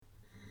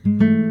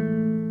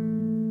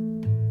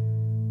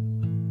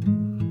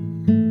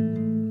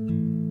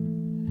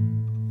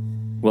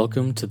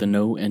Welcome to the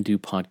Know and Do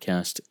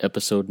podcast,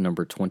 episode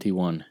number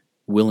 21,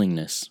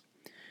 Willingness.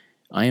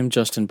 I am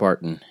Justin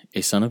Barton,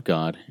 a son of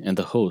God and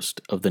the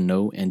host of the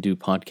Know and Do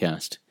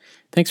podcast.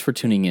 Thanks for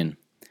tuning in.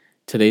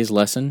 Today's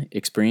lesson,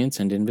 experience,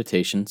 and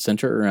invitation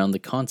center around the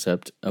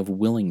concept of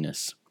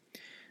willingness.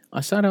 I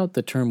sought out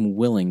the term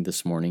willing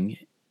this morning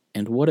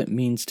and what it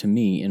means to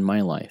me in my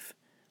life.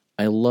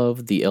 I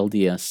love the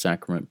LDS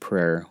sacrament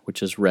prayer,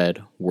 which is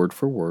read word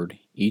for word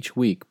each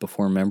week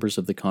before members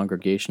of the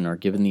congregation are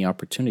given the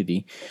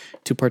opportunity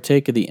to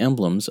partake of the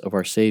emblems of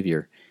our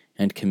Savior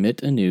and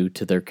commit anew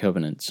to their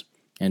covenants,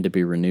 and to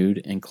be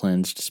renewed and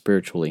cleansed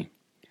spiritually.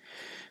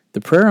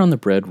 The prayer on the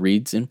bread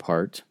reads in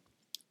part,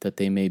 that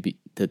they may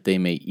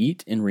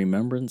eat in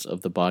remembrance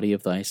of the body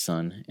of thy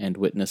Son, and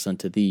witness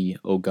unto thee,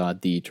 O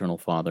God, the eternal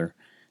Father,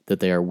 that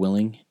they are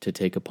willing to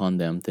take upon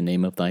them the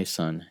name of thy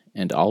Son,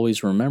 and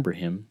always remember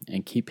him,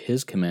 and keep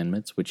his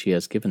commandments which he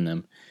has given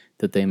them,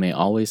 that they may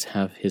always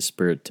have his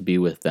Spirit to be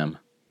with them.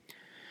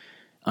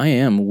 I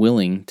am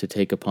willing to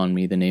take upon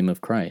me the name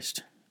of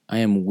Christ. I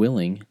am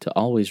willing to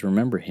always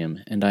remember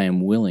him, and I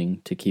am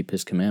willing to keep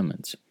his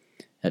commandments.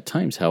 At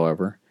times,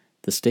 however,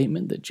 the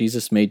statement that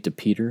Jesus made to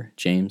Peter,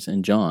 James,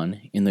 and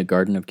John in the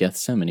Garden of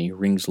Gethsemane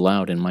rings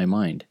loud in my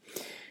mind.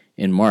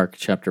 In Mark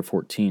chapter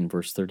 14,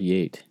 verse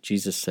 38,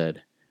 Jesus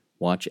said,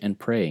 "Watch and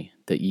pray,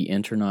 that ye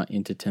enter not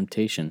into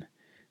temptation.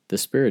 The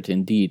spirit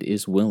indeed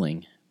is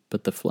willing,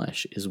 but the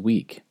flesh is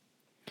weak."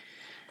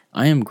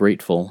 I am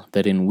grateful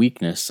that in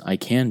weakness I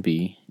can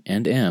be,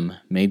 and am,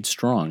 made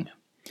strong.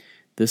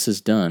 This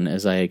is done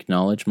as I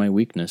acknowledge my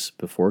weakness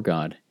before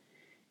God.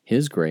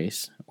 His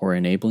grace, or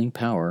enabling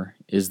power,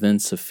 is then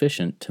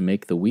sufficient to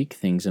make the weak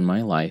things in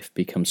my life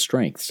become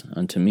strengths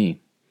unto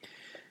me.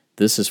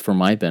 This is for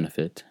my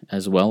benefit,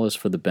 as well as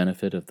for the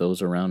benefit of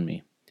those around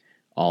me,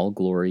 all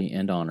glory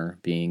and honor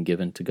being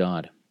given to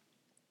God.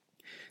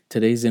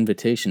 Today's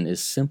invitation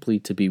is simply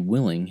to be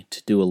willing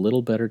to do a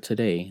little better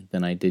today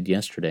than I did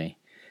yesterday,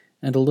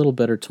 and a little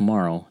better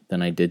tomorrow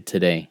than I did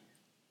today.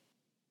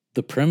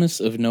 The premise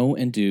of Know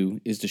and Do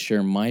is to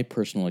share my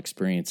personal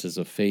experiences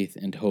of faith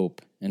and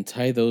hope, and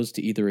tie those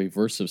to either a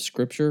verse of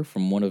Scripture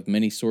from one of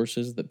many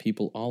sources that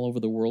people all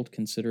over the world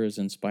consider as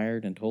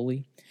inspired and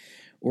holy,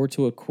 or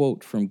to a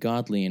quote from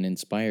godly and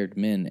inspired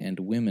men and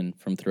women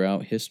from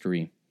throughout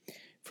history.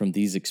 From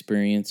these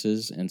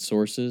experiences and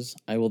sources,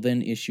 I will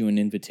then issue an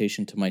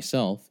invitation to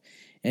myself,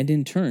 and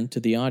in turn to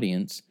the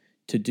audience,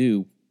 to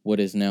do what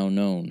is now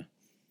known.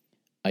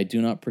 I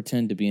do not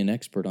pretend to be an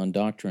expert on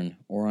doctrine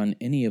or on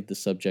any of the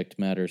subject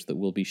matters that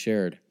will be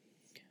shared.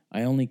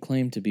 I only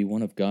claim to be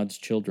one of God's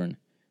children,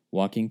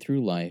 walking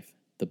through life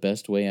the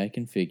best way I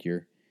can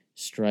figure,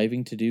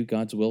 striving to do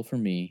God's will for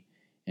me,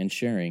 and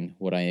sharing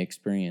what I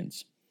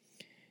experience.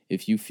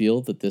 If you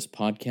feel that this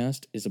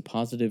podcast is a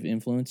positive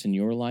influence in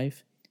your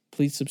life,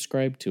 please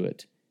subscribe to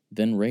it,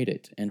 then rate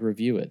it and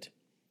review it.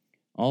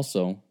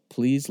 Also,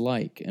 please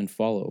like and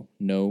follow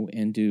Know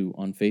and Do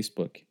on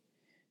Facebook.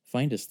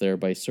 Find us there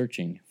by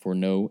searching for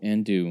Know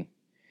and Do.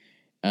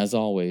 As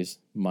always,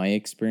 my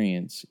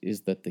experience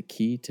is that the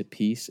key to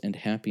peace and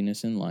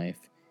happiness in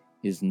life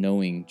is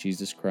knowing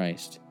Jesus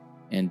Christ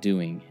and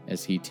doing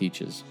as he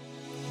teaches.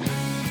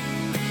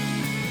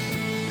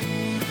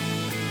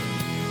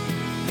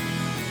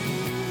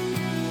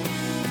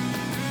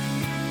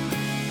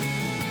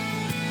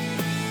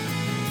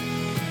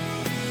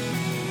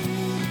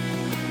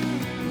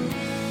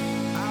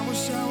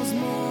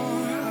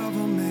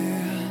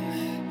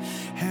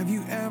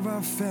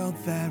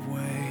 Felt that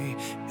way,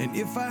 and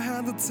if I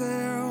had to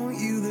tell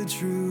you the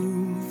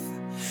truth,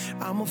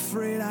 I'm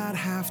afraid I'd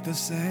have to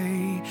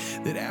say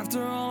that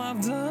after all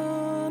I've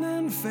done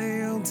and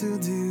failed to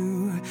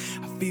do,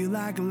 I feel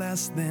like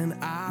less than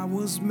I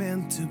was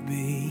meant to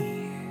be.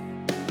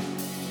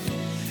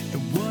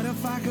 And what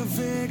if I could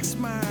fix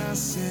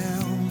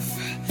myself?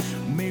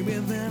 Maybe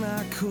then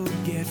I could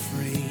get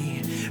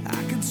free.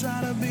 I could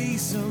try to be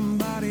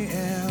somebody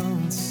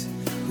else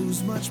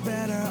who's much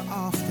better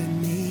off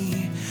than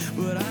me.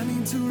 But I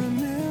need to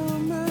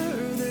remember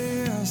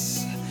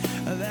this,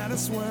 that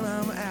is when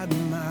I'm at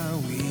my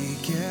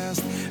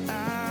weakest.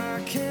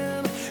 I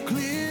can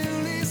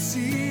clearly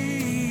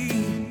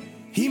see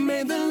he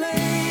made the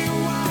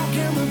lame walk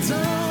and the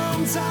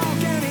dumb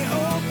talk, and he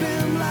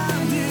opened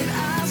blinded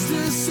eyes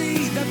to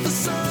see that the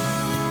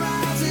sun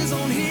rises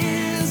on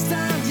his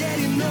time. Yet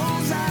he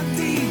knows our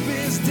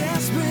deepest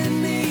desperate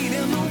need,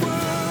 and the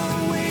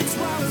world waits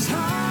while his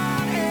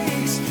heart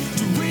aches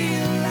to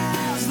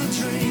realize the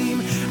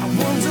dream. I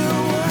wonder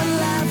what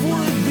life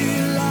would be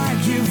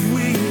like if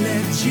we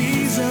let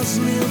Jesus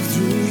live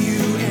through you.